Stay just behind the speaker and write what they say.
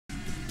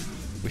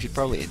We should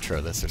probably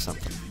intro this or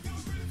something.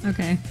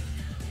 Okay.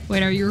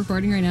 Wait, are you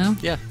recording right now?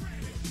 Yeah.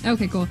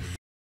 Okay, cool.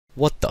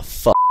 What the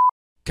fuck?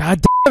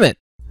 God damn it!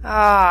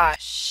 Ah,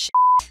 shit.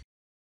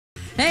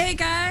 Hey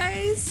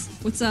guys!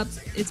 What's up?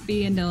 It's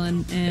B and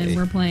Dylan, and Hey.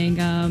 we're playing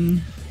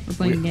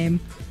a game.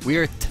 We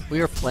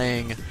are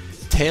playing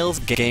Tales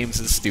Games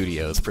and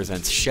Studios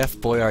presents Chef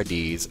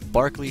Boyardee's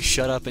Barkley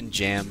Shut Up and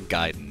Jam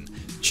Gaiden,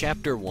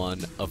 Chapter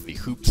 1 of the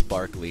Hoops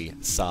Barkley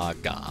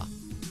Saga.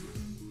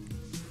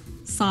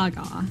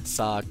 Saga.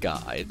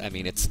 I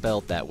mean, it's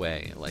spelled that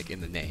way, like in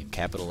the name,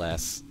 capital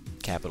S,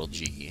 capital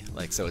G.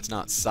 Like, so it's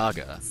not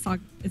Saga.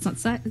 It's not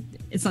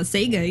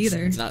Sega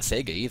either. It's not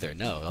Sega either.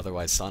 No,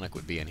 otherwise Sonic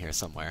would be in here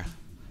somewhere.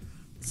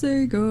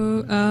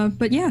 Sega.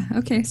 But yeah.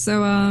 Okay.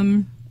 So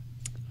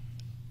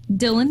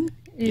Dylan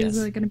is Yes.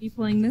 going to be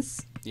playing this.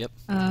 Yep.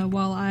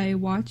 While I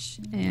watch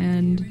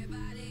and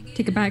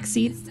take a back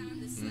seat.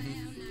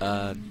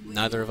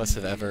 Neither of us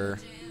have ever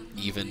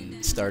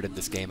even started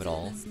this game at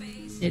all.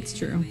 It's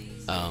true.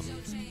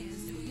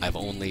 I've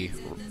only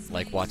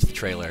watched the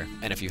trailer,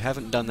 and if you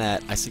haven't done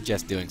that, I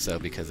suggest doing so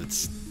because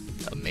it's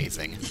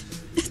amazing.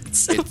 It's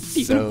so It's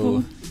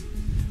beautiful.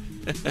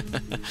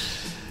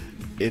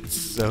 It's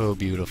so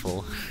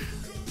beautiful.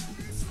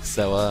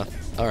 So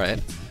alright.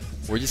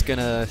 We're just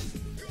gonna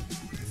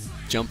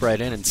jump right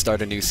in and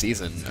start a new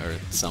season or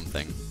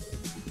something.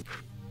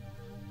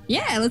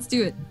 Yeah, let's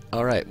do it.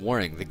 Alright,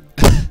 warning,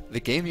 the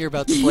game you're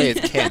about to play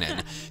is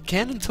canon.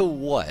 Canon to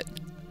what?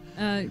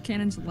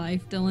 Canon to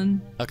life,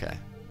 Dylan. Okay.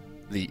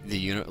 The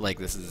unit, like,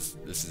 this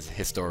is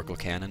historical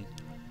canon?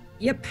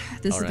 Yep,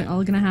 this is Alright.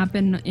 all gonna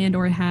happen and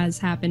or has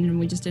happened and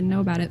we just didn't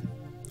know about it.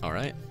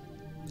 Alright.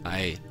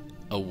 I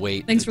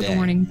await Thanks the for day. the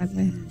warning, by the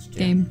way.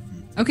 Game.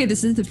 Okay,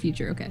 this is the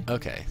future, okay.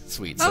 Okay,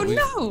 sweet. Oh, we've-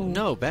 no!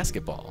 No,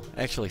 basketball.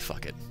 Actually,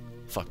 fuck it.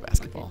 Fuck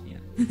basketball.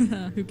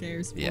 Yeah. Who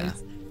cares? Sports. Yeah.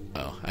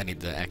 Oh, I need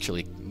to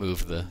actually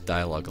move the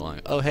dialogue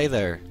along. Oh, hey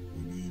there.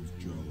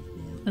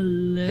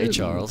 Hello. Hey,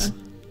 Charles.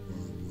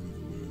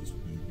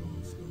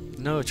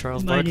 No,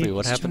 Charles My Barkley, name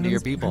what is happened to your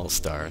Charles B-ball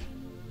star?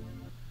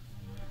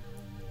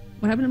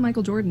 What happened to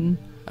Michael Jordan?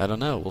 I don't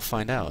know. We'll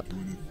find out.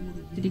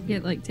 Did he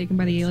get, like, taken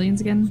by the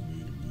aliens again?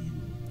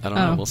 I don't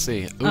know. Oh. We'll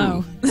see. Ooh.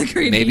 Oh, the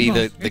Great Maybe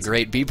B-ball the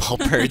Great B-ball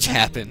Purge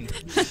happened.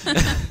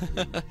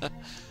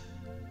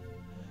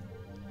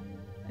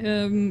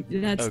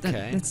 That's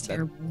Okay. that's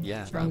terrible.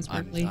 Yeah, Charles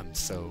Barkley. I'm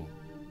so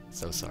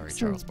sorry, So-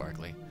 Charles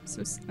Barkley.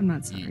 I'm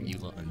not sorry. You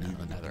no,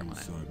 never mind.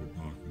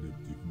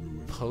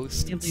 At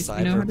least you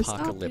know how to stop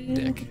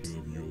Post-cyberpocalyptic.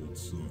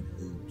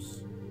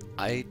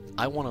 it.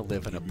 I want to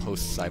live in a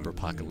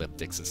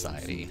post-cyberpocalyptic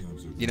society.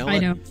 You know I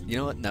what? know. You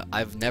know what? No,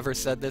 I've never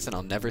said this, and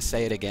I'll never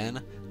say it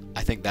again.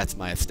 I think that's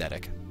my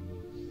aesthetic.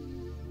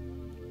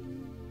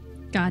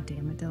 God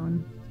damn it,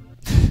 Dylan.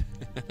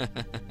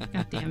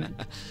 God damn it.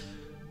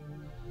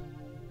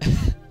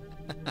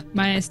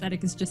 My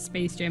aesthetic is just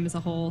Space Jam as a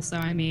whole, so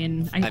I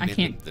mean, I mean,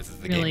 can't this is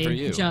the game for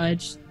really you.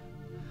 judge.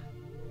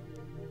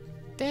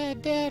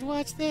 Dad,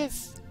 watch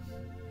this.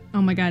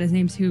 Oh my god, his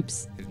name's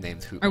Hoops. His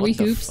name's Hoops. Are What we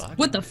the Hoops? fuck?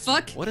 What the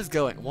fuck? What is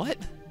going? What?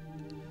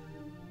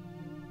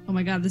 Oh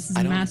my god, this is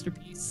I a don't-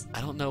 masterpiece. I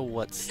don't know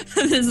what's.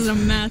 This is a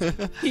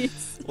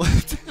masterpiece.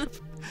 What?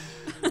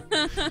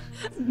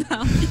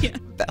 Baltheos.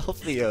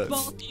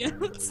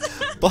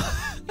 Baltheos.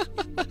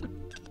 Baltheos.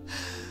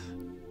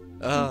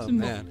 Oh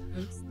man,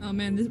 Oh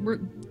man,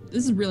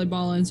 this is really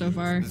balling so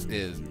far. this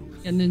is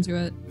Getting into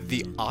it.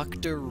 the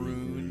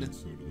Octoroon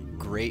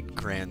great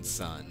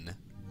grandson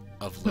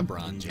of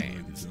LeBron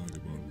James.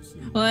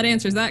 Well, that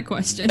answers that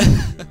question.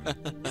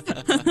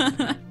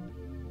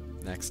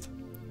 Next.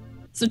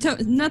 So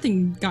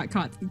nothing got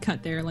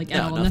cut there, like at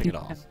No, all. nothing at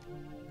all.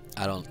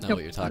 I don't know Nope.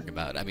 what you're talking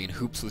about. I mean,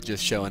 Hoops was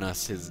just showing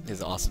us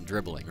his awesome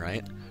dribbling,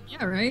 right?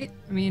 Yeah, right.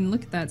 I mean,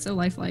 look at that, so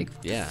lifelike.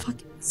 What Yeah. the fuck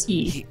is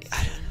he?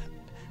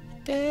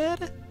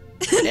 Dad?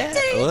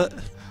 What?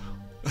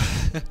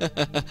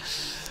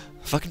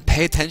 Fucking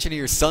pay attention to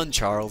your son,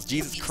 Charles.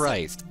 Jesus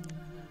Christ.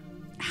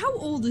 How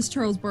old is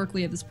Charles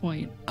Barkley at this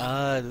point?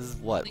 This is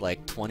what,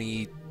 like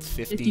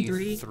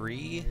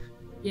 2053?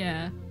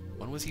 Yeah.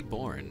 When was he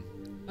born?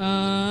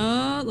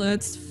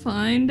 Let's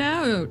find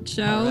out,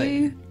 shall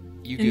Alright.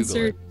 You Google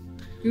Insert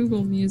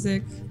Google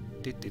music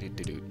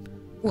it.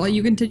 while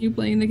you continue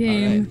playing the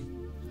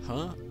game.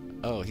 Huh?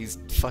 Oh, he's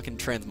fucking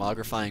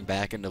transmogrifying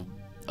back into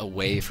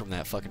away from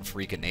that fucking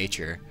freak of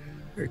nature.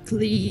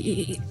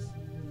 Barkley.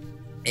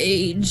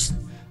 Age.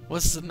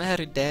 What's the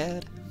matter,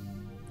 Dad?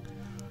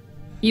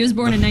 He was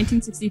born in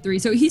 1963,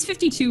 so he's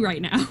 52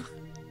 right now.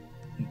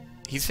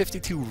 He's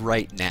 52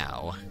 right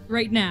now.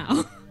 Right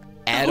now.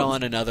 Add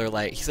on another,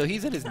 like, so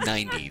he's in his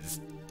 90s.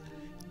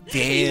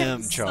 Damn,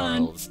 Yes, son.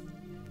 Charles.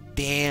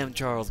 Damn,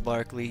 Charles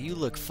Barkley, you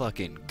look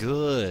fucking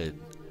good.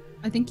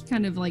 I think he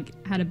kind of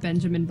like had a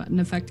Benjamin Button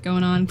effect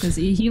going on because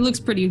he looks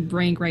pretty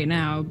rank right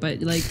now, but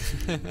like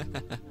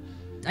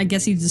I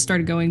guess he just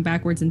started going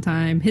backwards in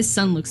time. His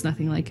son looks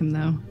nothing like him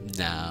though.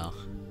 No.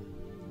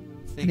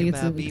 I think it's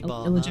about an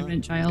B-ball,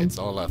 illegitimate child. It's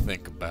all I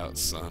think about,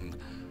 son.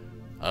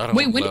 I don't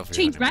Wait, when did love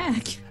he you change anymore.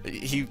 back?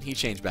 He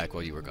changed back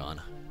while you were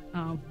gone.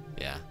 Oh,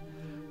 Yeah.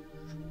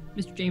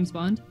 Mr. James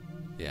Bond.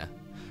 Yeah.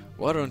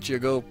 Why don't you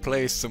go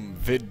play some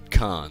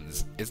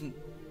VidCons?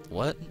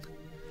 What?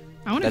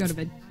 I want to go to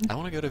VidCon. I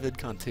want to go to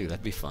VidCon too.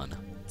 That'd be fun.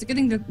 It's a good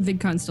thing that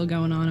VidCon's still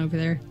going on over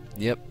there.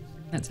 Yep.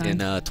 That time. In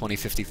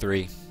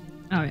 2053.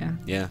 Oh, yeah.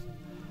 Yeah.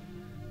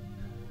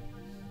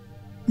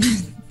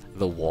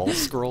 The wall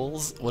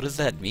scrolls? What does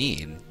that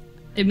mean?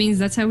 It means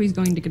that's how he's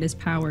going to get his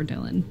power,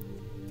 Dylan.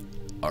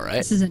 Alright.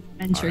 This is an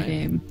adventure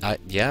game.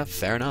 Yeah,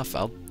 fair enough.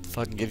 I'll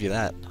fucking give you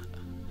that.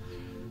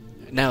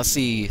 Now,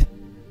 see,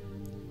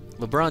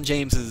 LeBron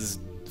James's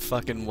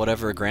fucking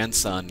whatever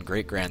grandson,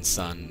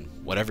 great-grandson,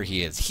 whatever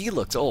he is, he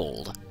looks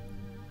old.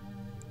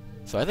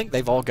 So I think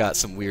they've all got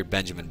some weird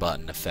Benjamin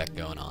Button effect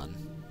going on.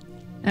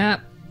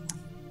 Yep.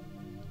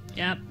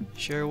 Yep.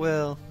 Sure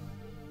will.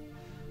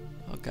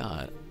 Oh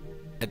god.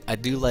 I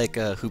do like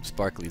Hoops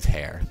Barkley's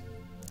hair.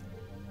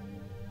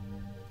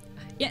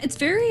 Yeah, it's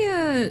very,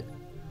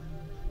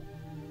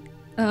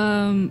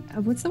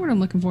 what's the word I'm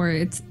looking for?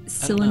 It's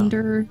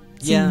cylinder...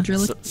 Yeah,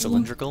 cylindrical?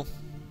 cylindrical.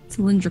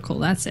 Cylindrical,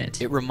 that's it.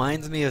 It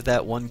reminds me of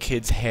that one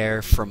kid's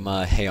hair from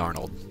Hey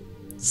Arnold.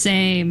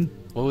 Same.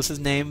 What was his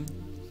name?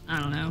 I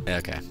don't know.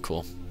 Okay,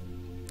 cool.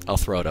 I'll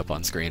throw it up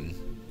on screen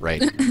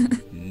right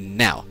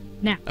now.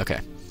 Now. Okay.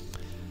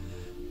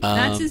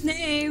 That's his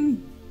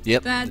name.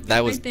 Yep.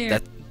 That was right there.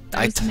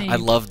 That was his name. I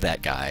loved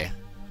that guy.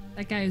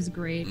 That guy is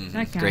great.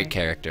 That guy. Great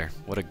character.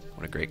 What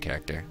a great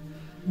character.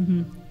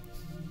 Mm-hmm.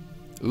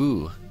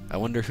 Ooh, I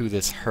wonder who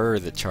this her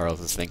that Charles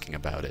is thinking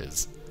about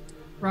is.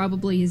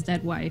 Probably his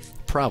dead wife.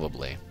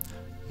 Probably.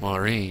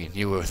 Maureen,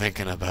 you were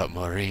thinking about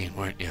Maureen,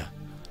 weren't you?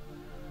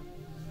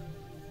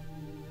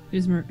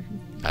 Who's who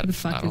the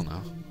fuck I don't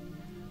know.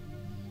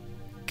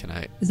 Can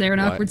I? Is there an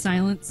awkward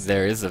silence?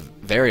 There is a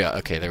very...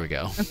 Okay, there we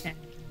go. Okay.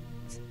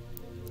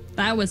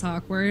 That was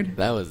awkward.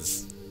 That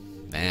was...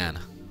 Man.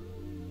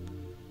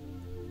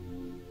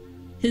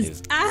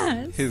 His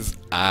eyes. His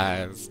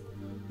eyes.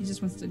 He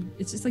just wants to...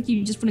 It's just like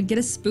you just want to get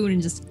a spoon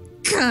and just...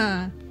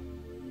 Gah!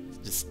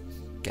 Just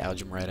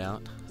gouge him right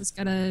out. Just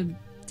gotta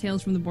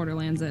Tales from the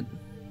Borderlands it.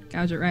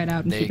 Gouge it right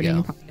out and There keep you it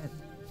in go. your pocket.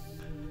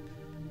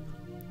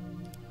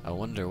 I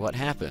wonder what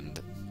happened.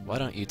 Why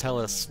don't you tell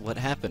us what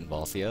happened,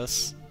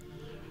 Balthios?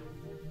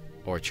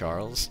 Or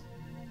Charles?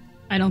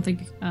 I don't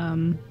think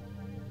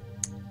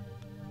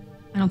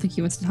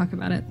he wants to talk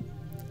about it.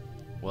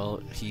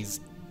 Well,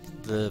 he's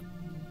the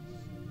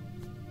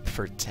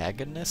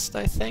protagonist,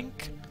 I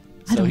think?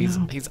 I don't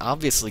know. He's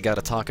obviously got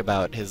to talk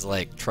about his,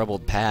 like,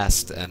 troubled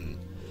past and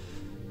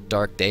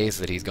dark days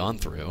that he's gone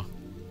through.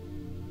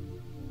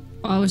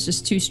 Oh, I was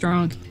just too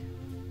strong.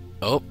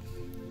 Oh,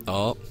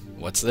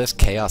 what's this?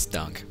 Chaos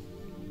Dunk.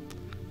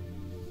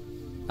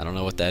 I don't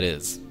know what that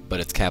is, but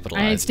it's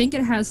capitalized. I think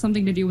it has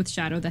something to do with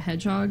Shadow the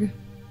Hedgehog.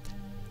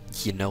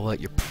 You know what?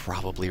 You're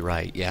probably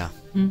right, yeah.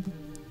 Mm.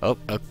 Oh,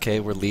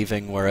 okay, we're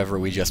leaving wherever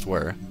we just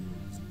were.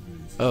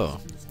 Oh.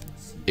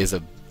 Is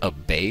a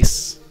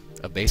base?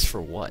 A base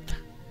for what?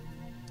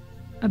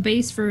 A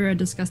base for a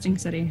disgusting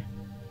city.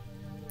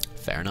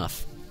 Fair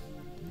enough.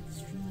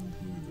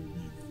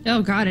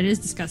 Oh god, it is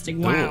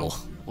disgusting. Wow. Ooh,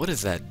 what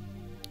is that?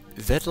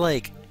 Is that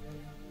like...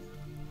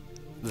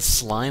 The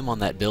slime on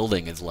that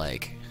building is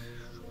like...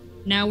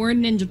 Now we're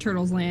in Ninja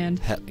Turtles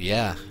land.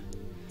 Yeah.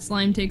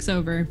 Slime takes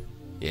over.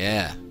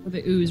 Yeah. Or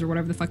the ooze, or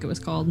whatever the fuck it was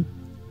called.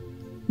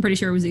 I'm pretty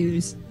sure it was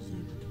ooze.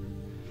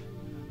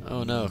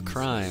 Oh no,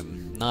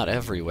 crime. Not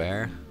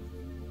everywhere.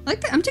 I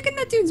like that. I'm taking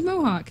that dude's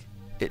mohawk.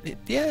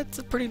 Yeah, it's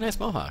a pretty nice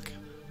mohawk.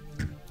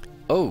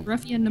 Oh.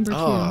 Ruffian number 2.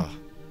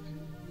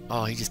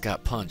 Oh, he just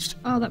got punched.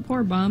 Oh, that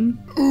poor bum.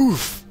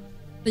 Oof.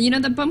 You know,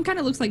 that bum kind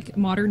of looks like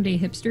modern day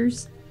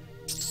hipsters.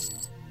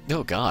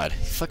 Oh god,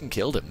 he fucking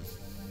killed him.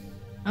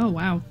 Oh,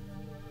 wow.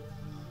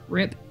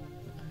 Rip.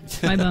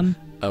 Bye, bum.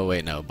 Oh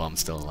wait, no, Bum's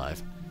still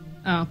alive.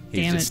 Oh,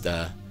 damn He's just,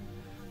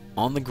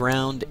 on the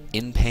ground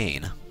in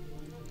pain.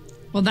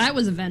 Well, that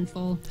was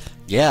eventful.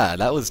 Yeah,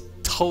 that was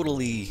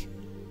totally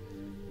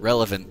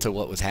relevant to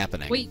what was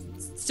happening. Wait,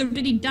 so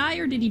did he die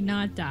or did he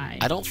not die?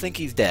 I don't think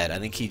he's dead. I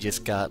think he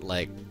just got,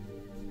 like,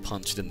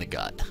 punched in the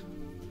gut.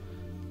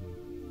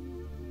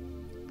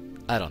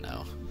 I don't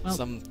know. Well,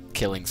 some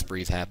killing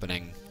spree's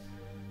happening.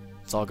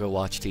 Let's all go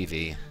watch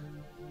TV.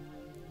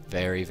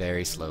 Very,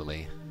 very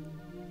slowly.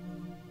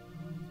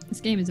 This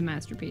game is a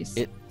masterpiece.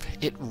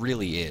 It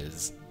really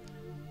is.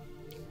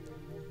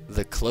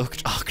 The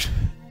Cloaked Octopus.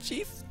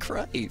 Jesus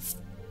Christ.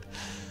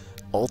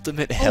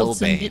 Ultimate Hellbane.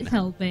 Ultimate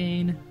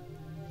Hellbane.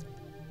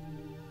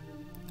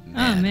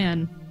 Oh,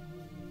 man.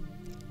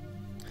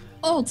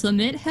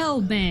 Ultimate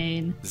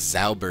Hellbane.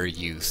 Zauber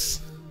use.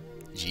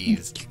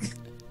 Jeez.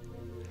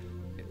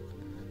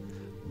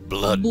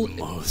 Blood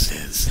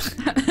Moses.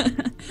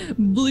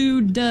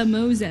 Blue da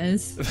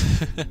Moses.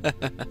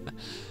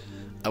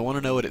 I want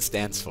to know what it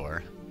stands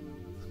for.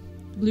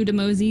 Blue da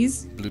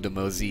Moses. Blue da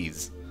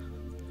Moses.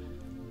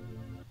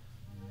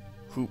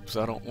 Hoops,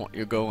 I don't want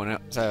you going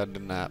outside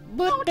tonight.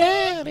 But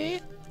Daddy.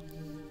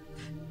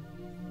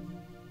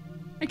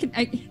 I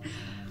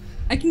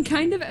can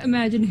kind of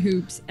imagine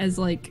Hoops as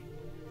like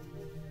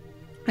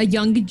a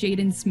young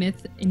Jaden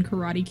Smith in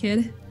Karate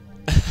Kid.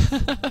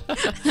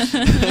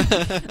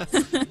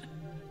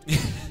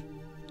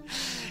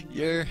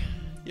 You're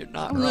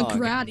not I'm a wrong. little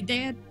karate,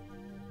 Dad.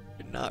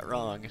 You're not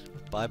wrong.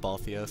 Bye,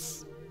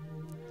 Balthios.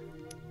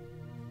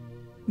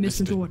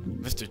 Mr. Jordan.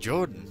 Mr.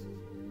 Jordan.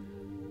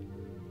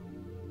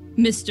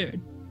 Mr.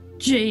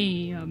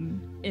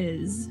 Jam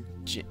is.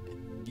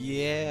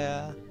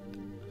 Yeah.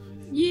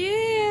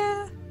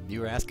 Yeah. You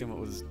were asking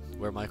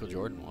where Michael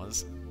Jordan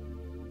was.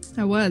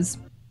 I was.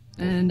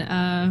 And,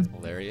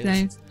 Well, there he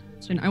is.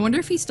 I wonder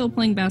if he's still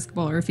playing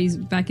basketball or if he's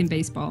back in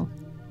baseball.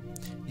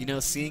 You know,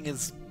 seeing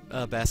as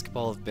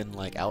basketball have been,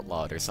 like,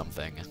 outlawed or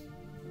something,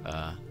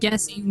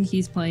 Guessing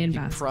he's playing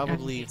basketball.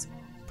 probably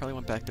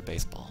went back to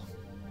baseball.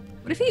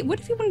 What if he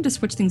wanted to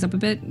switch things up a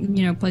bit?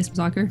 You know, play some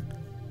soccer.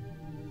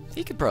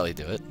 He could probably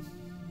do it.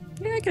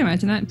 Yeah, I can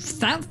imagine that.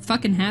 That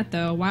fucking hat,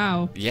 though.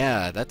 Wow.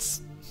 Yeah,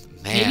 that's...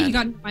 Man. Maybe he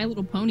got My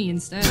Little Pony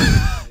instead.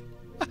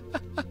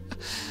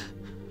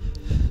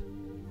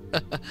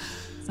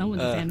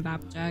 Someone's a fan of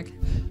Applejack.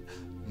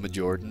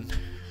 Majordan.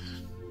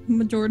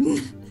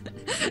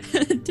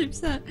 Majordan. Tips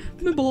that.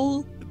 My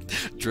ball.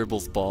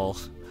 Dribbles ball.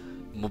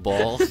 My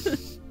ball.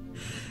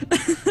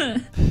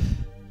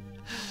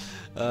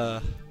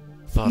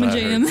 Thought My I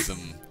jam.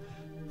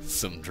 heard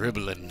some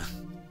dribbling.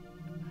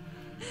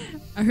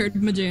 I heard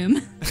my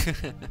jam.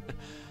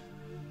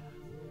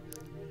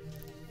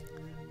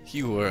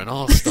 You were an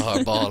all-star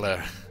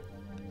baller.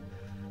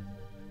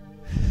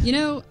 You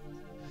know,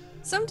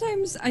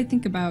 sometimes I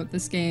think about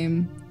this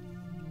game,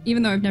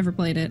 even though I've never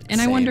played it, and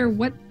Same. I wonder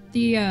what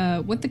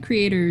the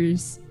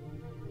creators,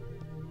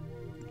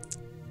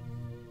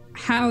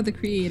 how the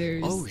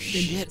creators. Oh did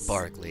shit, this.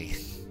 Barkley.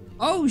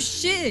 Oh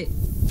shit!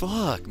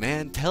 Fuck,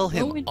 man, tell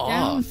him Going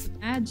down off. to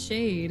add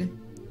shade.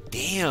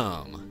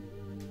 Damn.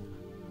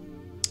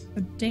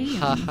 Oh, damn.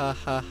 Ha ha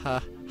ha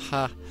ha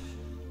ha.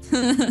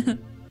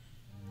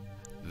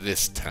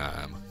 This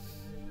time.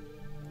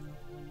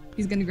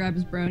 He's gonna grab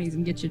his bronies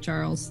and get you,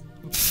 Charles.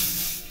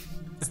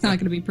 It's not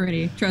gonna be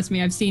pretty. Trust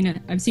me, I've seen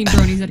it. I've seen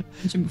bronies at a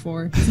convention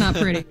before. It's not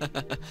pretty.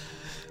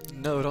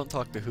 No, don't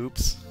talk to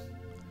Hoops.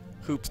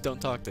 Hoops, don't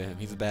talk to him.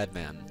 He's a bad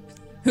man.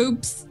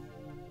 Hoops.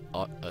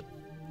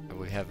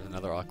 We have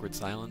another awkward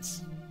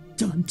silence.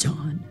 Dun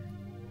dun.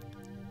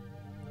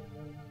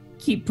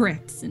 Keep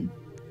practicing.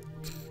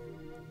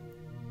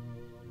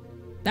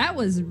 That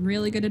was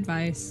really good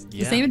advice.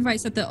 Yeah. The same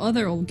advice that the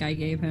other old guy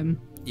gave him.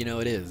 You know,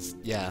 it is.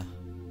 Yeah.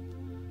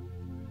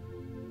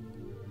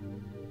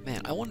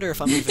 Man, I wonder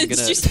if I'm even It's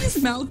gonna... just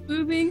his mouth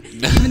moving,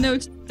 even though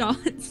it's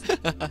dots.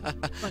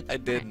 I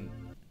didn't.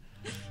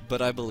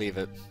 But I believe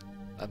it.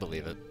 I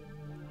believe it.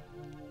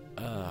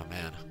 Oh,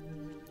 man.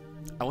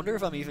 I wonder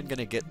if I'm even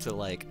gonna get to,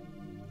 like,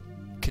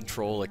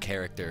 control a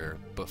character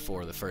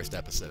before the first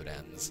episode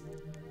ends.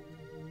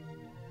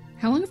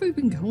 How long have we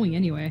been going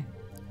anyway?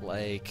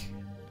 Like,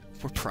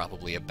 we're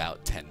probably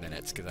about 10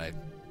 minutes, because I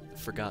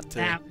forgot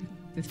to... Ah,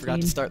 Forgot 15.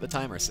 to start the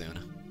timer soon.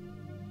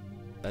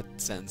 That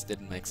sentence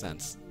didn't make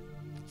sense.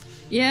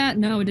 Yeah,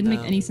 no, it didn't No.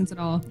 make any sense at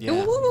all. Yeah.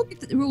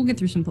 We'll get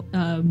through some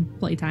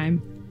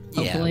playtime.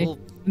 Hopefully. Yeah, well,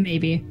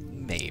 Maybe.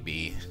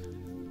 maybe.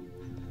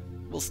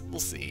 We'll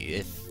see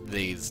if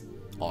these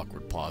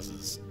awkward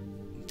pauses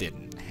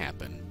didn't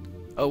happen.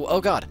 Oh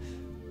god!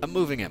 I'm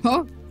moving him!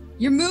 Oh,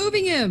 you're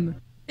moving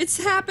him! It's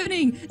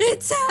happening!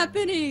 It's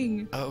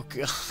happening! Oh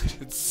god,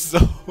 it's so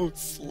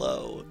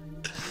slow.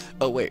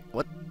 Oh wait,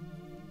 what?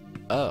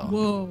 Oh.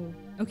 Whoa.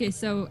 Okay,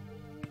 so...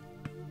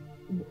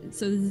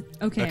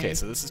 Okay. Okay,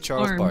 so this is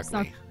Charles Arm,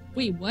 Barkley.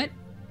 Wait, what?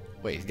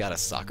 Wait, he's got a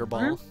soccer ball?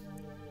 Arm?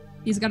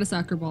 He's got a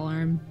soccer ball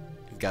arm.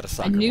 He's got a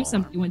soccer I ball. knew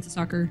somebody went to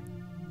soccer.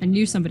 I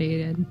knew somebody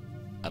did.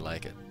 I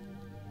like it.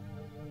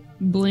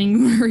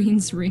 Bling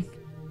Marines ring.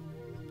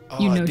 Oh,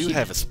 You know I do she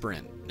have did. a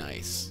sprint.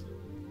 Nice.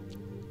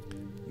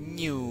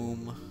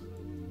 Noom.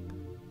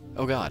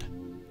 Oh god.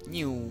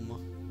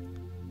 Noom.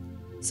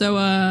 So,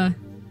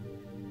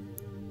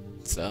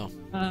 So,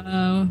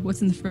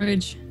 what's in the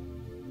fridge?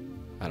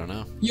 I don't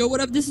know. Yo,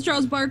 what up? This is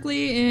Charles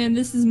Barkley, and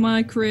this is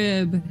my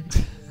crib.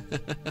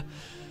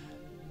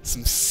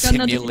 Some Got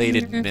nothing in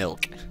simulated here.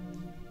 milk.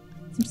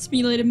 Some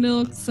simulated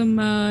milk, some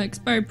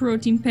expired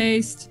protein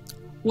paste,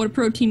 what a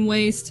protein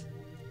waste.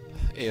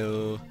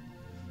 Ew.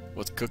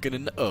 What's cooking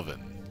in the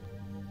oven?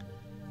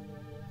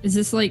 Is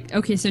this like,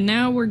 okay, so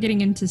now we're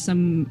getting into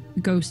some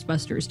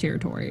Ghostbusters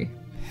territory.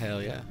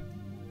 Hell yeah.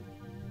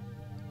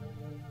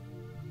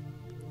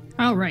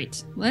 All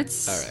right,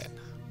 let's. All right.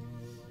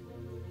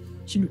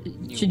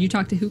 Should you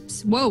talk to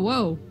Hoops? Whoa,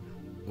 whoa!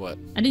 What?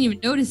 I didn't even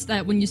notice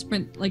that when you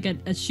sprint, like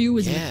a shoe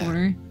was in Yeah. the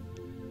corner.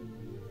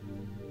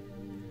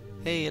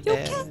 Hey, You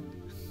Dad. okay?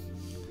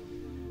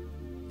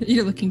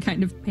 You're looking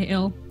kind of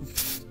pale.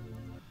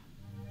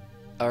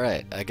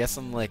 Alright, I guess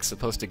I'm like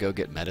supposed to go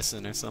get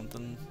medicine or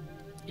something.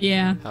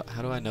 Yeah.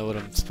 How do I know what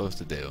I'm supposed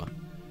to do?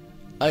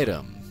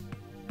 Item.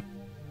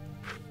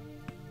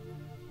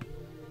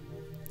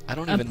 I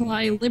don't even...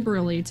 Apply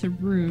liberally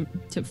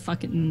to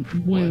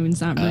fucking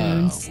wounds, not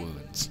runes.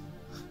 Wounds.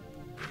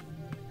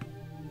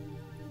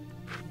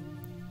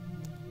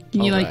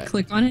 Can you like Alright.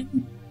 click on it?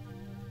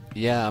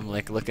 Yeah, I'm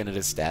like looking at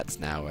his stats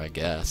now, I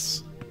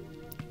guess.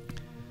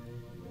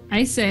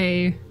 I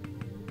say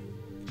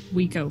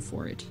we go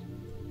for it.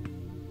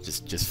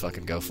 Just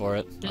fucking go for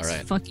it? Just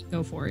Alright. fucking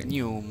go for it.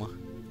 Noom.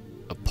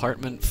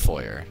 Apartment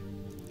foyer.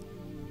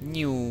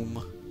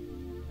 Noom.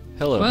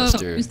 Hello, Whoa,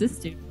 Mr. who's this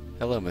dude?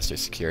 Hello, Mr.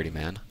 Security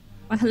Man.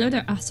 Why, hello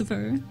there,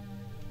 Asifer.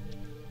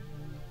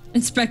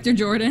 Inspector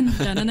Jordan.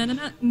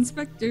 Da-na-na-na-na.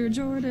 Inspector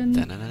Jordan.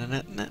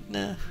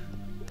 Da-na-na-na-na-na.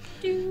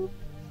 Doo.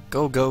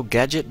 Go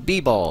gadget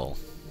B-ball.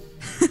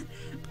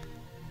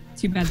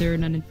 Too bad they're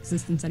not in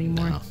existence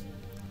anymore. No.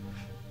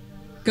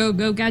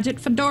 Go gadget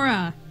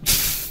fedora.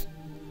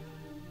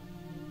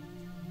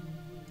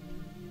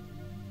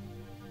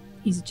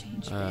 He's a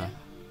changed man.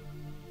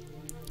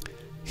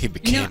 He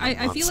became You know, a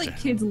I feel like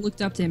monster. kids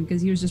looked up to him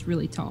because he was just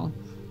really tall.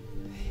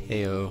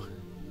 Heyo.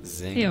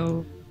 Zing.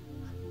 Ew.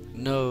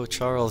 No,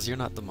 Charles, you're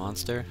not the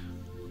monster.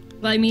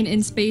 Well, I mean,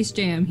 in Space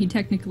Jam, he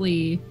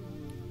technically...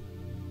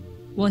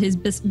 Well, his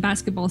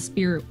basketball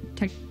spirit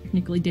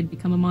technically did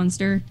become a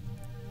monster.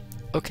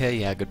 Okay,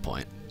 yeah, good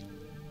point.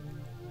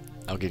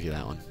 I'll give you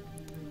that one.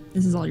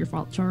 This is all your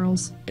fault,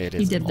 Charles. It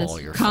He is did all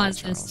this. your fault,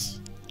 Caused this.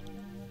 Charles.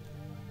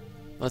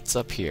 What's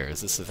up here?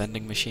 Is this a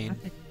vending machine?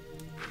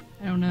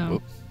 I don't know.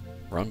 Whoop.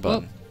 Wrong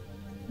button.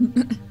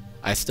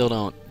 I still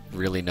don't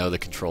really know the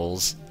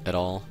controls at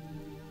all.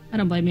 I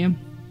don't blame you.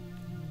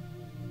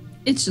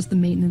 It's just the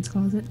maintenance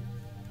closet.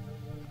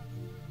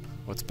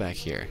 What's back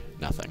here?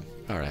 Nothing.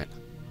 Alright.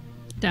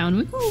 Down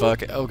we go.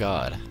 Fuck. Oh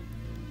god.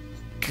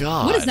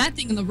 God. What is that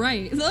thing on the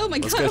right? Oh my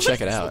Let's god. go what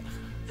check it is out.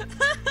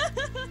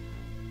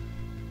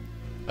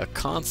 A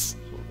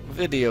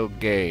video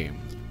game,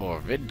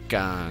 or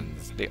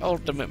vidcons, the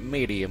ultimate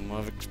medium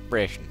of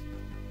expression.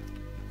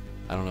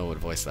 I don't know what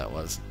voice that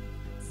was.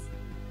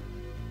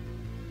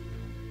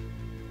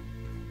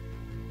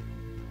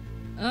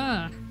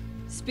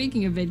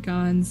 Speaking of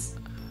VidCons,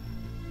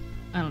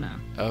 I don't know.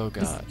 Oh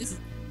god.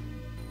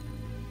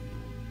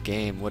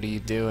 Game, what are you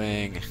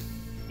doing?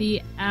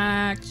 The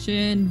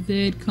action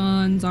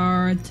VidCons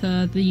are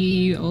to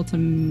the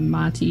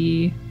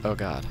ultimati. Oh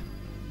god.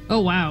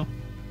 Oh wow.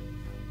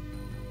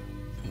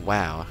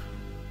 Wow.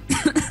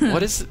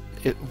 What is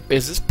it?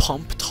 Is this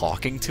Pump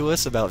talking to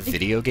us about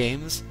video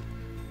games?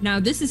 Now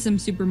this is some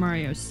Super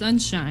Mario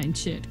Sunshine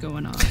shit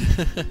going on.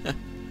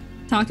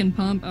 Talking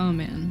Pump, oh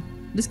man.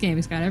 This game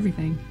has got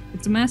everything.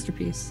 It's a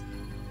masterpiece.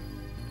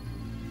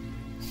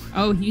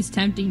 Oh, he's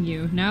tempting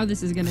you. Now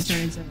this is gonna turn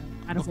into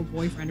a beautiful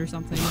boyfriend or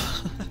something.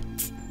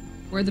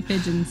 Where are the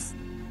pigeons?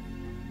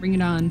 Bring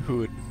it on. Who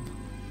would...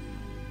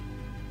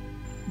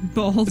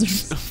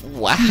 Boulders.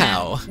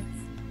 Wow.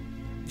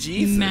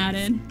 Jesus.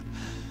 Madden.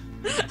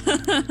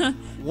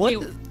 What?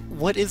 Ew.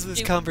 What is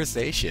this Ew.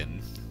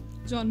 conversation?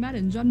 John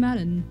Madden. John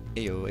Madden.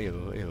 Ew,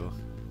 ew, ew.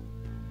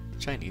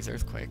 Chinese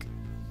earthquake.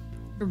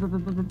 I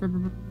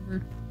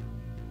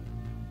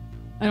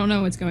don't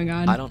know what's going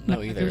on. I don't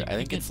know either. I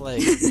think it's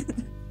like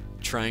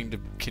trying to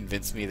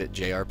convince me that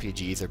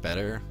JRPGs are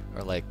better,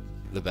 or like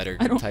the better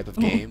type of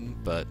game,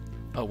 but...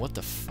 Oh, what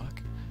the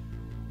fuck?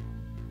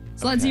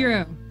 Slot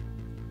 0.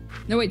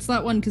 No, wait,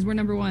 slot 1, because we're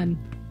number 1.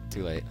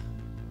 Too late.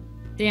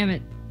 Damn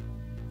it.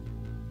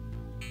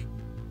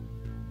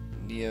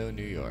 Neo,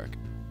 New York.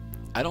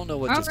 I don't know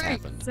what just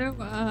happened. So,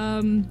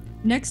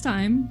 next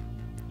time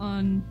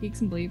on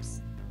Geeks and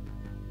Bleeps,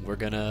 we're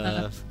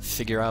gonna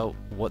figure out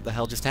what the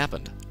hell just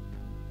happened.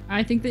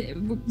 I think that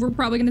we're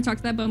probably gonna talk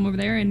to that bum over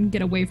there and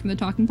get away from the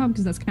talking pump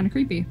because that's kind of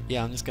creepy.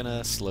 Yeah, I'm just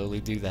gonna slowly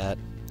do that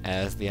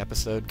as the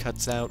episode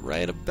cuts out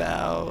right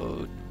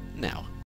about now.